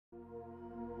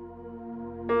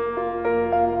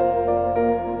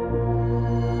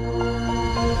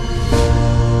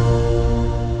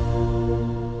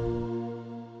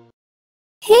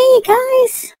Hey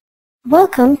guys!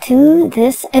 Welcome to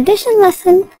this addition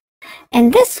lesson.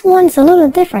 And this one's a little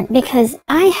different because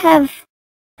I have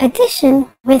addition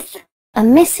with a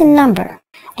missing number.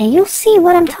 And you'll see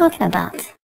what I'm talking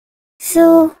about.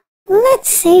 So let's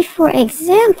say, for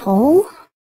example,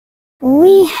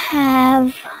 we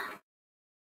have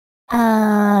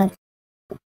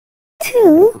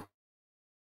 2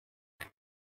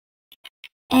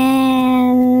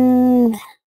 and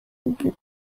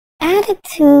added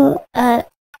to a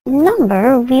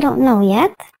number we don't know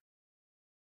yet.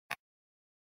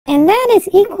 And that is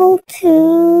equal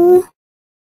to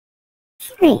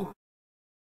 3.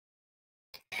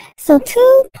 So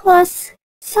 2 plus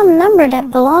some number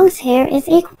that belongs here is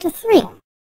equal to 3.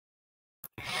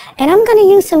 And I'm going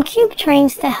to use some cube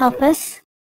trains to help us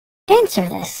answer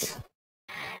this.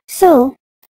 So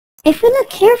if we look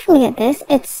carefully at this,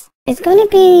 it's going to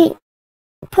be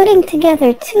putting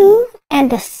together 2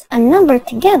 and a number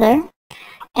together,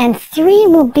 and 3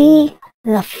 will be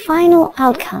the final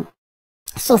outcome.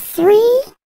 So 3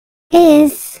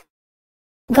 is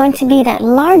going to be that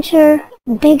larger,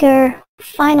 bigger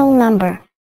final number.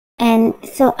 And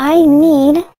so I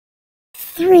need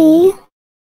 3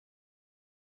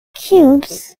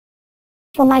 cubes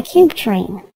for my cube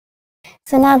train.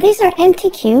 So now these are empty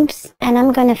cubes, and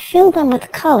I'm going to fill them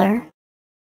with color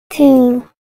to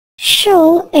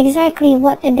show exactly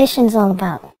what addition is all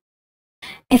about.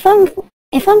 If I'm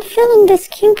filling this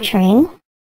cube train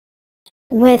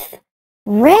with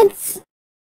reds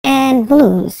and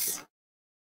blues,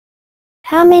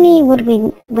 how many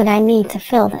would I need to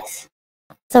fill this?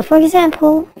 So for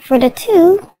example, for the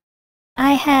 2,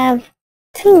 I have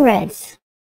 2 reds.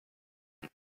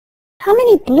 How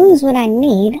many blues would I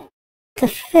need to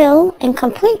fill and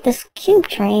complete this cube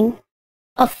train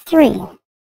of 3?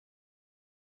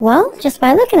 Well, just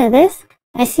by looking at this,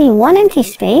 I see 1 empty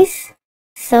space,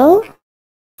 so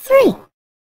 3.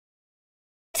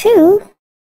 2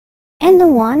 and the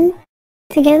 1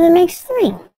 together makes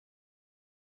 3.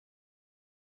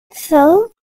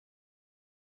 So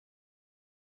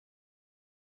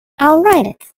I'll write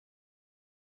it.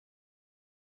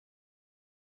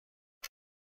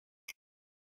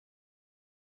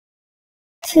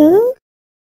 2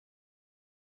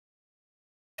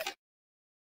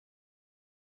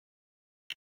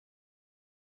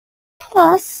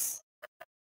 plus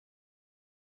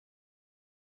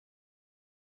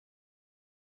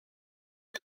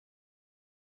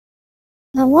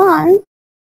the 1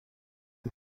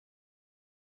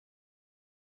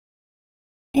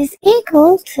 is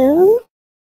equal to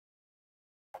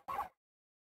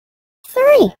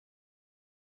 3.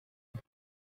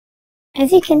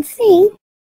 As you can see,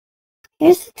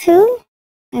 here's 2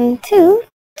 and 2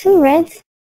 reds,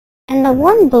 and the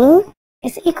 1 blue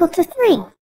is equal to 3.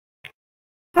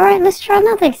 Alright, let's try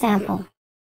another example.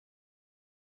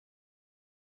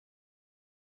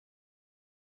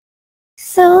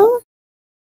 So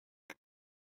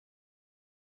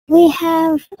we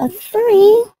have a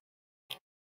 3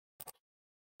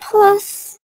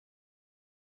 plus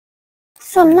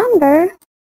some number,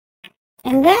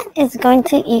 and that is going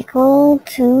to equal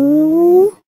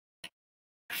to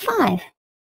 5.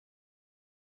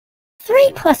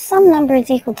 3 plus some number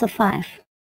is equal to 5.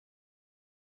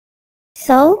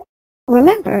 So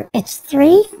remember, it's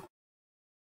 3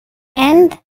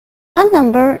 and a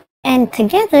number, and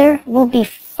together will be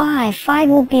 5. 5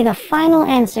 will be the final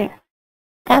answer.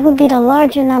 That would be the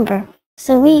larger number.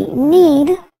 So we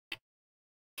need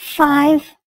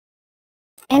 5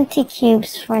 empty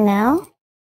cubes for now.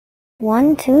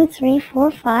 1, 2, 3, 4,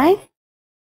 5.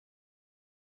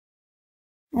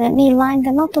 Let me line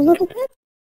them up a little bit.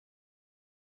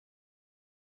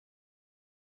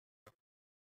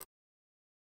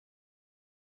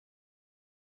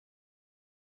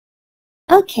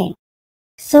 Okay,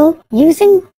 so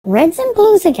using reds and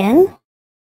blues again,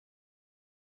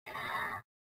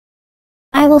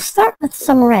 I will start with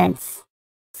some reds.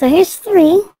 So here's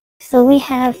 3, so we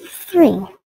have 3.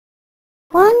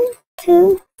 1,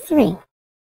 2, 3.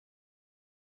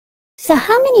 So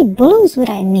how many blues would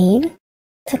I need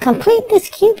to complete this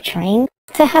cube train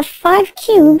to have 5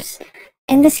 cubes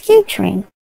in this cube train?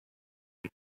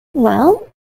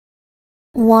 Well,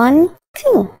 1,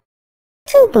 2.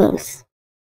 2 blues.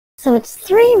 So it's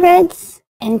 3 reds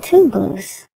and 2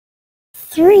 blues.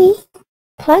 3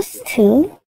 plus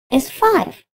 2 is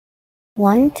 5.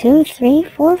 1, 2, 3,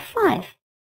 4, 5.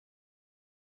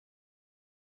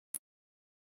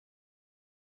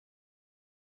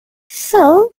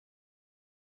 So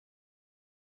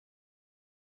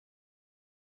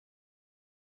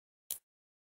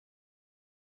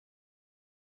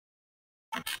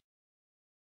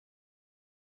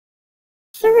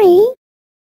 3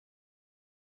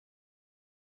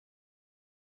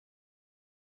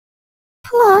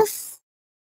 plus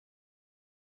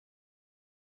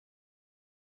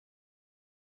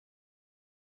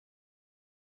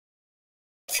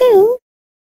 2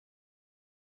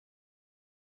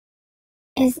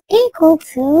 is equal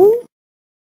to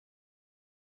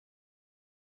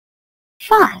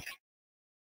 5.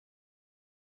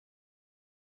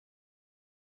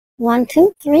 1,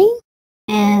 2, 3,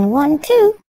 and 1,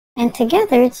 2. And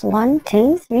together it's 1,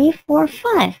 2, 3, 4,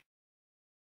 5.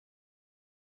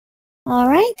 All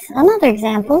right, another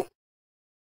example.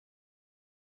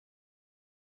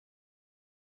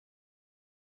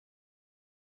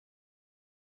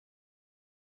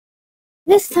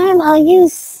 This time I'll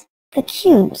use the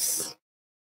cubes.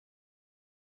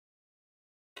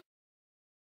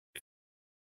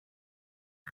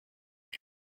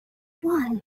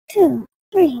 1, 2,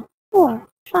 3, 4,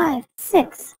 5,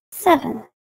 6, 7.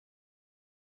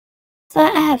 So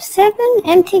I have 7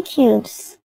 empty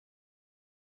cubes.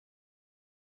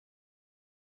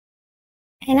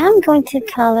 And I'm going to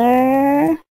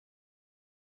color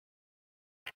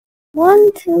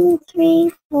 1, 2,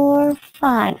 3, 4,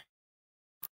 5.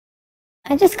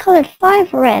 I just colored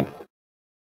 5 red.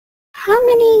 How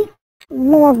many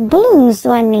more blues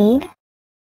do I need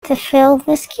to fill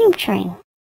this cube train?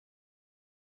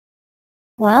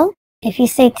 Well, if you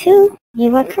say 2,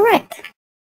 you are correct.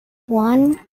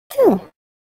 1, 2.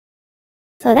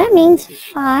 So that means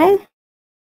 5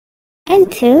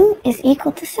 and 2 is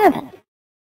equal to 7.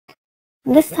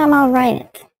 This time I'll write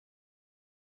it.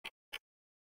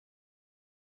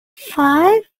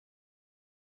 5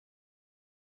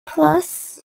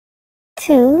 plus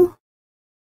 2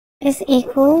 is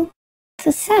equal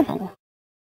to 7.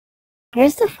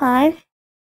 Here's the 5,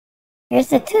 here's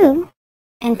the 2,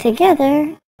 and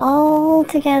together, all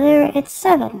together, it's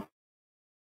 7.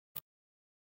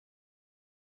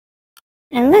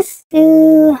 And let's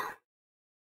do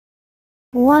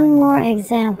one more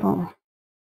example.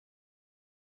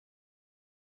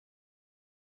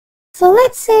 So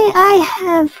let's say I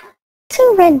have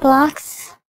 2 red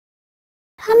blocks.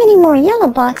 How many more yellow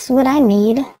blocks would I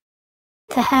need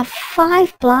to have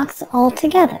 5 blocks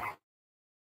altogether?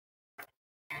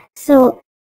 So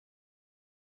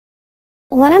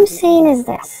what I'm saying is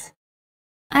this.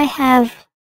 I have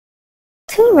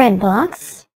 2 red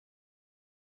blocks.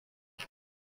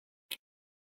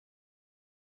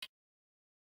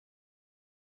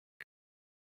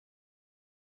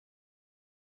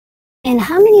 And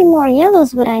how many more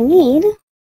yellows would I need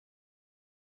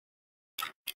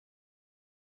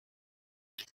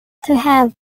to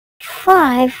have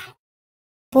 5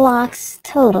 blocks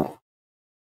total?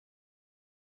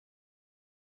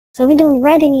 So we do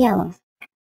red and yellow.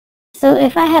 So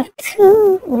if I have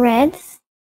 2 reds,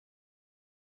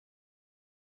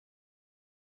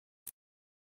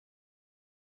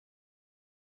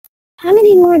 how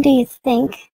many more do you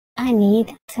think I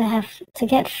need to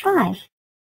get 5?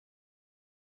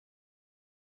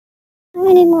 How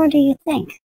many more do you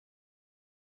think?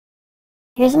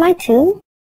 Here's my 2,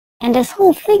 and this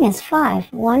whole thing is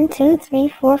 5. 1, 2, 3,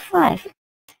 4, 5.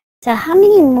 So how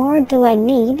many more do I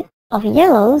need of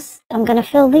yellows? I'm going to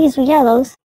fill these with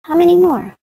yellows. How many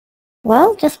more?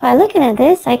 Well, just by looking at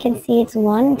this, I can see it's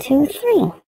 1, 2,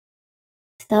 3.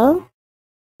 So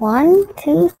 1,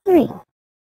 2, 3.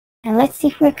 And let's see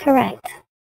if we're correct.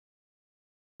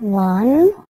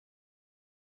 1,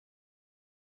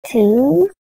 2,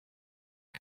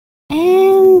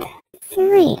 and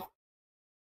 3.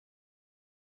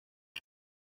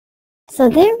 So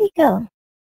there we go.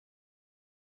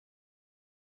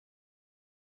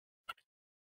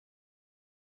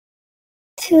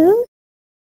 Two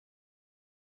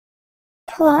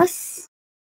plus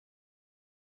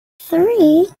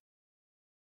 3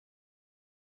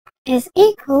 is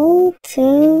equal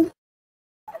to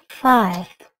 5.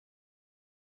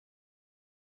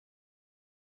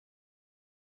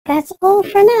 That's all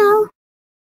for now.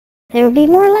 There will be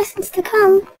more lessons to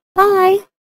come. Bye.